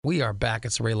We are back.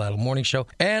 It's the Ray Lytle Morning Show.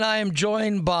 And I am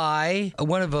joined by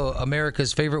one of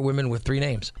America's favorite women with three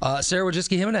names. Sarah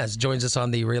Wojcicki Jimenez joins us on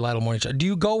the Ray Lytle Morning Show. Do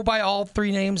you go by all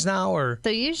three names now? Or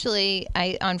So usually,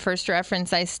 on First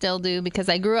Reference, I still do because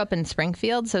I grew up in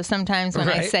Springfield. So sometimes when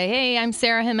I say, hey, I'm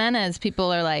Sarah Jimenez,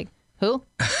 people are like, who?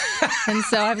 And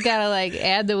so I've got to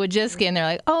add the Wojcicki, and they're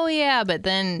like, oh yeah, but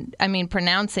then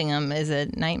pronouncing them is a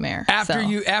nightmare.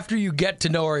 After you get to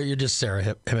know her, you're just Sarah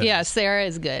Jimenez. Yeah, Sarah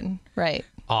is good, right?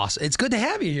 Awesome. It's good to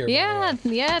have you here.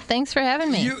 Yeah. Thanks for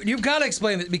having me. You've got to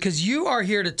explain it because you are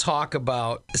here to talk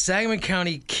about Sangamon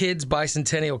County Kids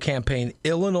Bicentennial Campaign,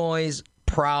 Illinois'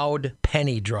 Proud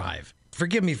Penny Drive.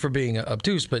 Forgive me for being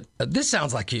obtuse, but this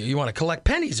sounds like you want to collect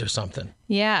pennies or something.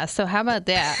 Yeah, so how about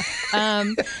that?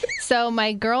 So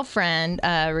my girlfriend,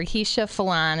 Rakisha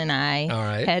Falan, and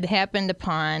I had happened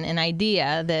upon an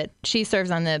idea that she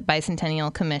serves on the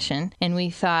Bicentennial Commission, and we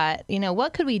thought,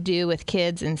 what could we do with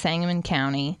kids in Sangamon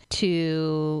County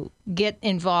to get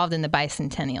involved in the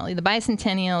Bicentennial? The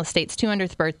Bicentennial, the state's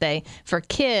 200th birthday. For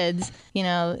kids,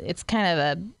 it's kind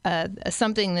of a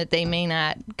something that they may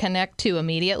not connect to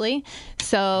immediately.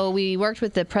 So we worked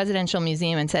with the Presidential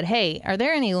Museum and said, hey, are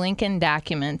there any Lincoln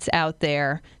documents out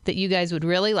there that you guys would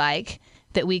really like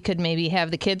that we could maybe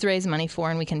have the kids raise money for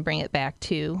and we can bring it back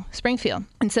to Springfield?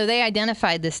 And so they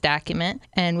identified this document,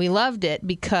 and we loved it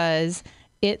because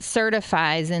it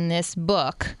certifies in this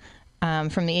book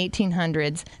from the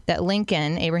 1800s that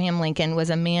Abraham Lincoln, was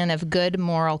a man of good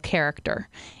moral character.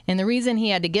 And the reason he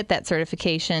had to get that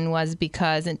certification was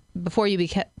because before you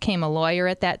became a lawyer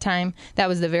at that time, that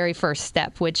was the very first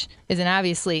step, which is an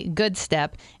obviously good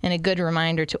step and a good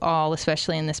reminder to all,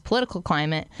 especially in this political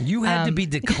climate. You had to be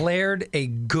declared a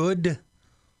good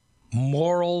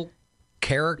moral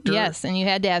character? Yes, and you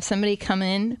had to have somebody come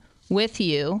in with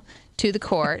you to the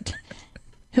court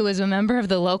who was a member of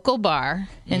the local bar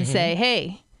and say,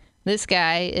 hey, this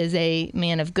guy is a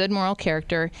man of good moral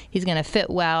character. He's going to fit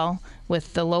well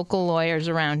with the local lawyers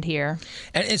around here.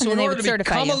 And so in order to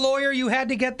become a lawyer, you had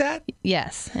to get that?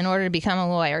 Yes, in order to become a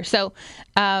lawyer. So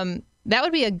that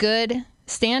would be a good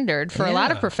standard for a lot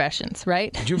of professions,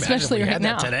 right? Could you imagine especially if we right had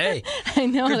now. that today? I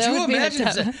know. Could that you would be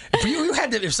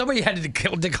imagine if somebody had to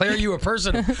declare you a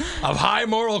person of high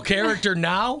moral character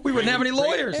now? We wouldn't have any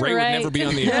lawyers. Ray would never be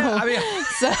on the air. I mean,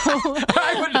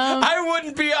 I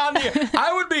wouldn't be on the.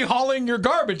 I would be hauling your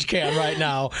garbage can right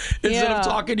now instead of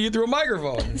talking to you through a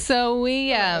microphone. So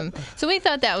we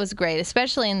thought that was great,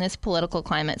 especially in this political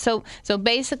climate. So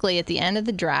basically, at the end of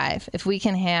the drive, if we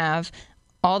can have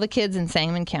all the kids in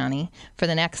Sangamon County for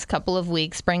the next couple of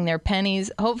weeks bring their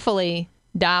pennies, hopefully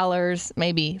dollars,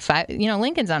 maybe $5.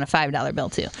 Lincoln's on a $5 bill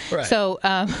too. Right. So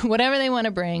whatever they want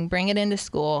to bring it into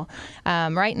school.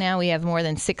 Right now we have more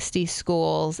than 60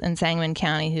 schools in Sangamon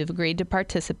County who've agreed to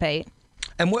participate.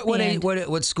 And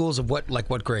what schools of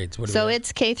what grades? So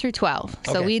it's K through 12.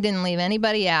 Okay. So we didn't leave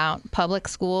anybody out. Public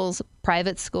schools,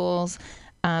 private schools.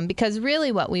 Because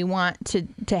really what we want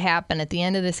to happen at the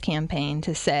end of this campaign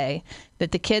to say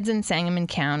that the kids in Sangamon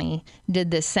County did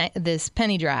this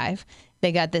penny drive.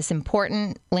 They got this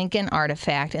important Lincoln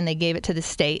artifact, and they gave it to the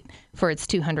state for its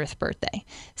 200th birthday.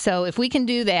 So if we can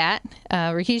do that,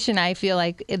 Rakisha and I feel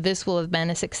like this will have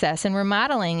been a success. And we're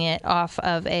modeling it off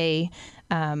of a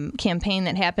campaign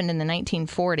that happened in the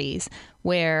 1940s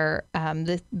where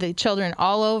the children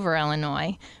all over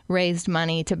Illinois raised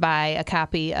money to buy a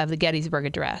copy of the Gettysburg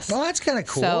Address. Well, that's kind of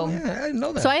cool. So, I didn't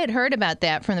know that. So I had heard about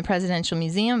that from the Presidential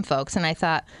Museum folks, and I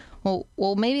thought,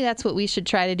 well, maybe that's what we should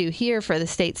try to do here for the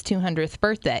state's 200th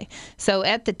birthday. So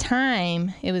at the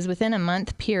time, it was within a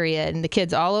month period, and the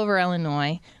kids all over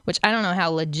Illinois, which I don't know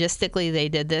how logistically they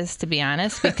did this, to be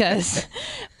honest, because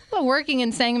working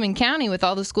in Sangamon County with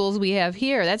all the schools we have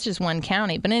here, that's just one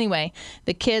county. But anyway,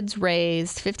 the kids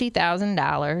raised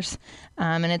 $50,000,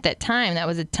 and at that time, that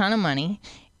was a ton of money.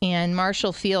 And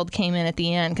Marshall Field came in at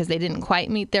the end because they didn't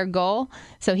quite meet their goal.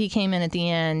 So he came in at the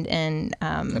end and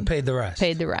paid the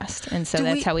rest. And so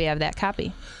that's how we have that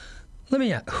copy. Let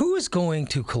me ask, who is going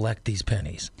to collect these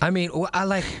pennies? I mean, I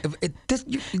like... Do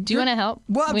you want to help?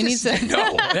 Well,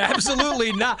 no,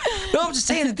 absolutely not. No, I'm just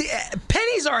saying,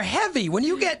 pennies are heavy. When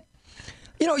you get...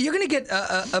 you're going to get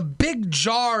a big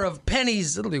jar of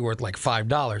pennies. It'll be worth like $5.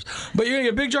 But you're going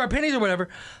to get a big jar of pennies or whatever.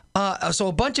 So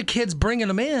a bunch of kids bringing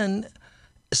them in...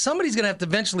 Somebody's going to have to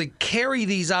eventually carry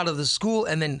these out of the school,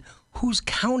 and then who's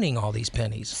counting all these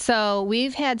pennies? So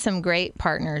we've had some great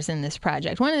partners in this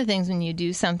project. One of the things when you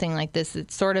do something like this,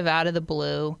 it's sort of out of the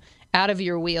blue, out of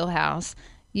your wheelhouse,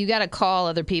 you got to call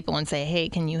other people and say, hey,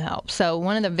 can you help? So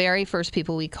one of the very first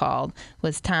people we called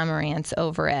was Tom Marantz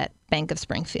over at Bank of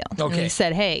Springfield. Okay. And he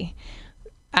said, hey,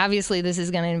 obviously this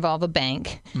is going to involve a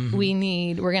bank.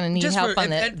 Mm-hmm. We're going to need help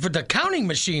for the counting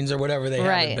machines or whatever they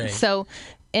have in banks. So,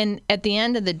 and at the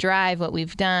end of the drive, what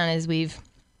we've done is we've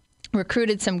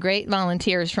recruited some great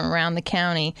volunteers from around the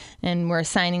county, and we're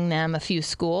assigning them a few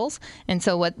schools. And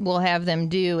so what we'll have them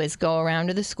do is go around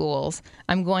to the schools.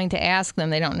 I'm going to ask them,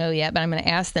 they don't know yet, but I'm going to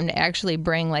ask them to actually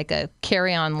bring like a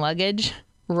carry-on luggage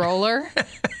roller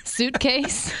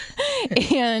suitcase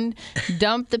and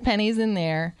dump the pennies in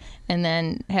there and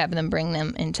then have them bring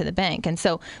them into the bank. And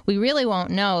so we really won't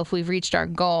know if we've reached our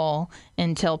goal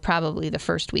until probably the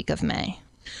first week of May.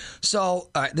 So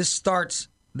this starts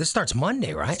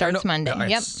Monday, right? Starts Monday. Right.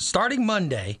 Yep. Starting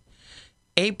Monday,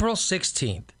 April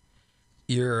 16th.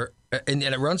 And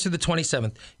it runs through the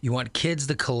 27th. You want kids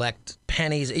to collect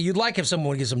pennies. You'd like if someone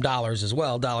would give some dollars as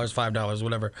well, $, $5,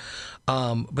 whatever.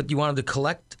 But you want them to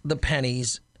collect the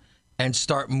pennies and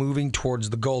start moving towards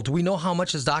the goal. Do we know how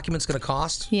much this document's going to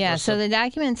cost? Yeah, so the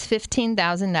document's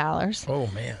 $15,000. Oh,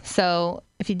 man. So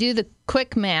if you do the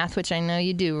quick math, which I know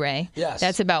you do, Ray, yes,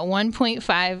 that's about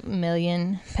 1.5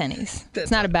 million pennies.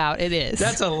 It's not about, it is.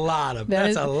 That's a lot of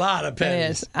pennies.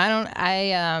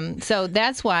 It is. So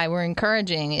that's why we're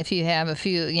encouraging, if you have a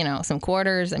few, some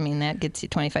quarters, I mean, that gets you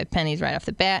 25 pennies right off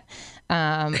the bat,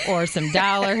 or some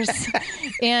dollars.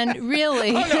 And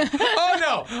really. Oh,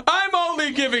 no. I'm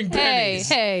only giving pennies.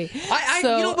 Hey.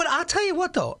 But I'll tell you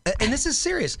what, though, and this is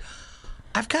serious.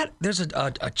 There's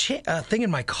a thing in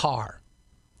my car.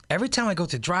 Every time I go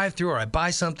to drive-thru or I buy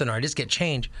something or I just get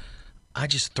change, I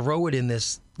just throw it in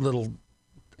this little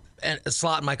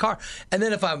slot in my car. And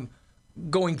then if I'm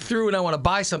going through and I want to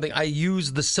buy something, I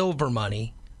use the silver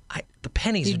money. The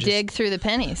pennies you are just... dig through the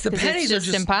pennies. The pennies are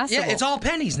just impossible. Yeah, it's all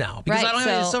pennies now because I don't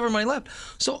have any silver money left.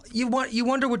 So you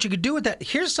wonder what you could do with that.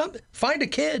 Here's something. Find a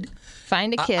kid.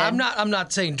 Find a kid. I'm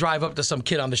not saying drive up to some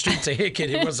kid on the street and say, hey,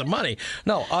 kid, here was some money.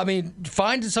 No, I mean,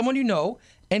 find someone you know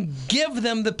and give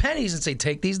them the pennies and say,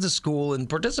 take these to school and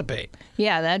participate.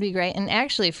 Yeah, that'd be great. And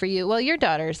actually for you, well, your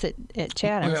daughter's at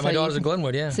Chatham. Yeah, my daughter's in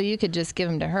Glenwood, yeah. So you could just give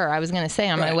them to her. I was going to say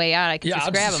on my way out I could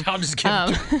just grab them. I'll just give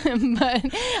them to her.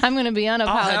 But I'm going to be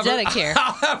unapologetic here.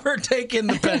 I'll have her take in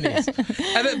the pennies.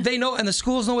 And they know, and the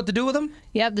schools know what to do with them?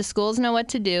 Yep, the schools know what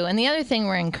to do. And the other thing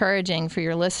we're encouraging for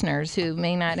your listeners who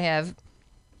may not have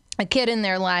a kid in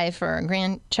their life or a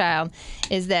grandchild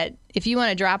is that if you want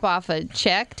to drop off a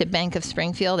check to Bank of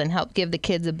Springfield and help give the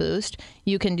kids a boost,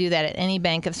 you can do that at any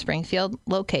Bank of Springfield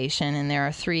location, and there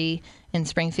are 3 in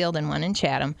Springfield and 1 in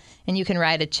Chatham. And you can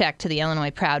write a check to the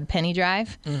Illinois Proud Penny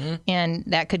Drive, and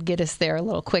that could get us there a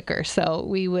little quicker. So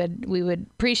we would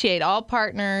appreciate all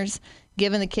partners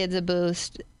giving the kids a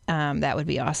boost. That would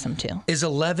be awesome too. Is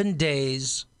 11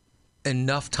 days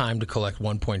enough time to collect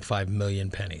 1.5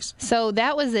 million pennies? So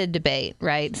that was a debate,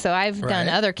 right? So I've done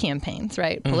other campaigns,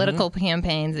 right? Political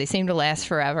campaigns. They seem to last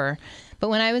forever. But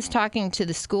when I was talking to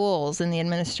the schools and the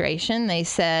administration, they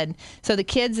said, so the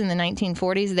kids in the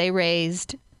 1940s, they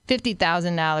raised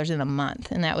 $50,000 in a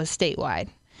month, and that was statewide.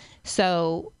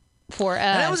 So for us...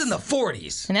 And that was in the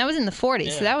 40s. And that was in the 40s.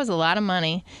 Yeah. So that was a lot of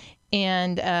money.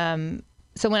 And...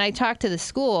 So when I talked to the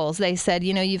schools, they said,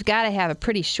 you've got to have a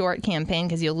pretty short campaign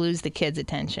because you'll lose the kids'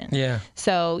 attention. Yeah.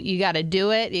 So you got to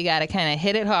do it. You got to kind of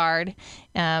hit it hard,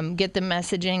 get the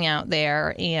messaging out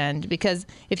there. And because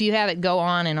if you have it go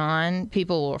on,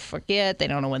 people will forget. They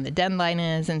don't know when the deadline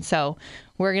is. And so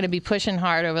we're going to be pushing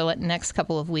hard over the next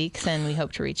couple of weeks, and we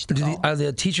hope to reach the goal. Are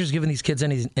the teachers giving these kids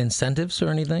any incentives or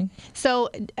anything? So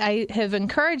I have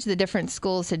encouraged the different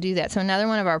schools to do that. So another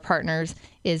one of our partners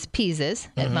is Pisa's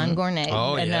at Von Gournay.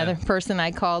 Oh, another person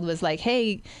I called was like,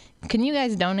 hey, can you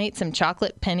guys donate some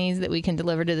chocolate pennies that we can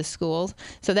deliver to the schools?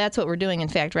 So that's what we're doing. In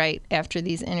fact, right after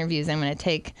these interviews, I'm going to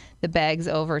take the bags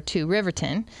over to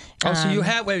Riverton. Oh, so you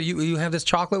have this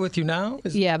chocolate with you now?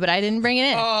 Yeah, but I didn't bring it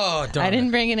in. Oh, darn. I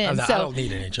didn't bring it in. I don't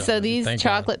need any chocolate. So these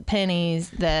chocolate pennies,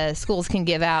 the schools can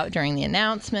give out during the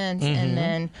announcements. And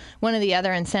then one of the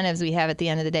other incentives we have at the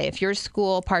end of the day, if your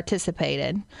school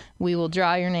participated, we will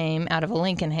draw your name out of a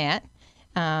Lincoln hat.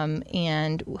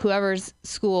 And whoever's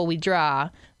school we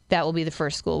draw, that will be the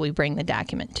first school we bring the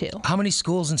document to. How many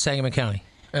schools in Sangamon County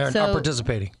are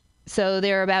participating? So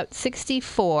there are about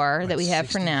 64 that we have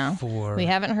for now. We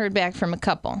haven't heard back from a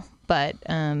couple, but...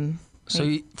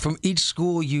 from each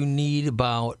school you need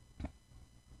about...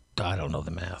 I don't know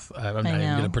the math. I'm not even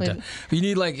going to pretend. You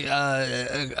need like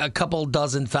a couple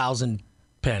dozen thousand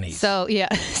pennies. So,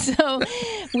 yeah. So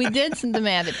we did the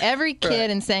math. If every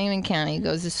kid in Sangamon County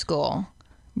goes to school,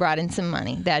 brought in some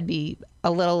money, that'd be a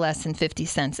little less than 50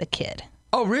 cents a kid.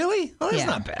 Oh, really? Well, that's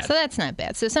not bad. So that's not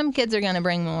bad. So some kids are going to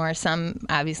bring more. Some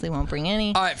obviously won't bring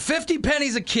any. All right, 50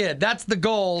 pennies a kid. That's the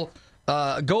goal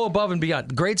Go above and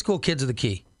beyond. Grade school kids are the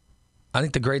key. I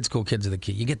think the grade school kids are the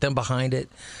key. You get them behind it,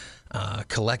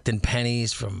 collecting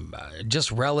pennies from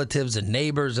just relatives and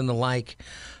neighbors and the like.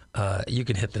 You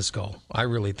can hit this goal. I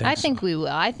really think. I think we will.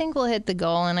 I think we'll hit the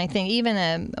goal, and I think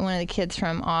even one of the kids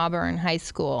from Auburn High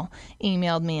School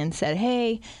emailed me and said,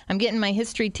 "Hey, I'm getting my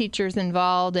history teachers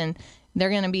involved, and they're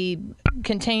going to be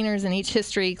containers in each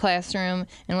history classroom,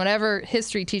 and whatever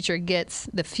history teacher gets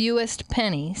the fewest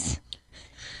pennies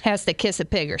has to kiss a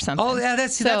pig or something." Oh, yeah,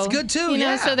 that's good too. You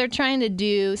know, so they're trying to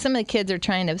do. Some of the kids are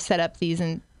trying to set up these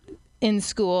in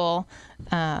school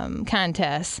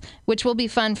contests, which will be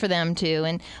fun for them too.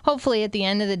 And hopefully at the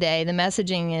end of the day, the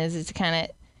messaging is to kind of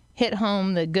hit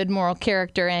home the good moral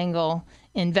character angle,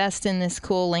 invest in this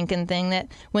cool Lincoln thing that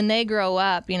when they grow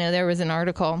up, you know, there was an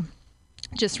article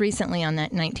just recently on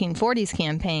that 1940s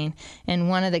campaign, and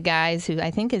one of the guys who I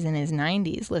think is in his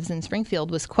 90s, lives in Springfield,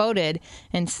 was quoted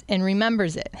and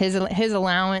remembers it. His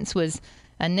allowance was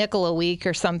a nickel a week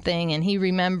or something, and he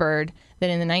remembered that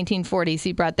in the 1940s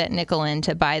he brought that nickel in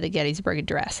to buy the Gettysburg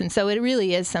Address. And so it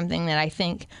really is something that I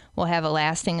think will have a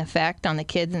lasting effect on the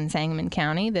kids in Sangamon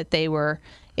County, that they were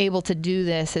able to do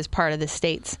this as part of the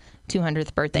state's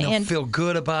 200th birthday. And feel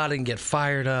good about it and get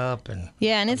fired up. And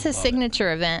it's a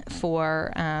signature event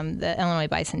for the Illinois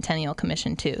Bicentennial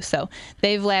Commission, too. So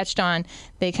they've latched on.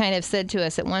 They kind of said to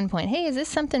us at one point, "Hey, is this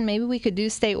something maybe we could do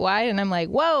statewide?" And I'm like,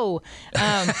 whoa,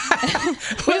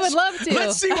 we would love to.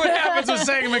 Let's see what happens with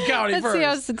Sangamon County first. Let's see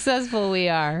how successful we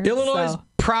are. Illinois'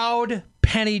 Proud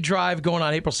Penny Drive going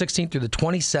on April 16th through the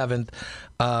 27th.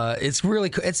 It's really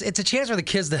cool. It's a chance for the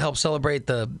kids to help celebrate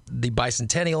the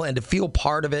bicentennial and to feel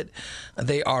part of it.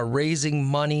 They are raising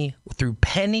money through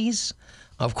pennies.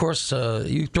 Of course,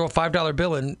 you throw a $5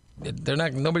 bill in,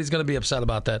 nobody's going to be upset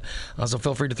about that. So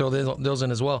feel free to throw those in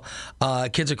as well.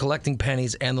 Kids are collecting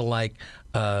pennies and the like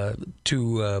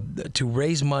to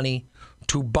raise money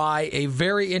to buy a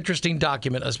very interesting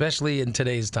document, especially in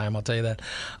today's time. I'll tell you that.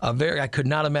 I could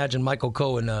not imagine Michael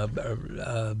Cohen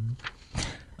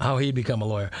how he'd become a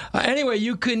lawyer. Anyway,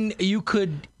 you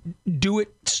could do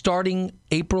it starting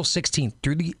April 16th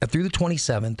through the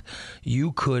 27th.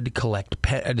 You could collect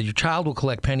your child will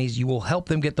collect pennies. You will help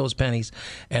them get those pennies.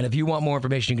 And if you want more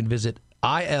information, you can visit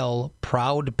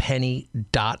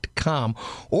ilproudpenny.com,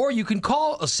 or you can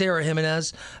call Sarah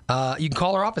Jimenez. You can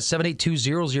call her office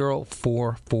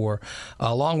 782-0044,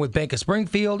 along with Bank of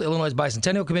Springfield, Illinois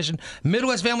Bicentennial Commission,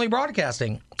 Midwest Family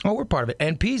Broadcasting. Oh, we're part of it.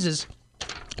 And Pease's.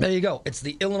 There you go. It's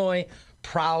the Illinois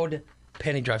Proud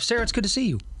Penny Drive. Sarah, it's good to see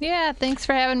you. Yeah, thanks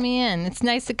for having me in. It's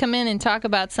nice to come in and talk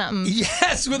about something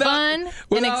fun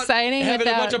and exciting. Having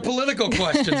a bunch of political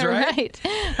questions, right? Right.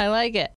 I like it.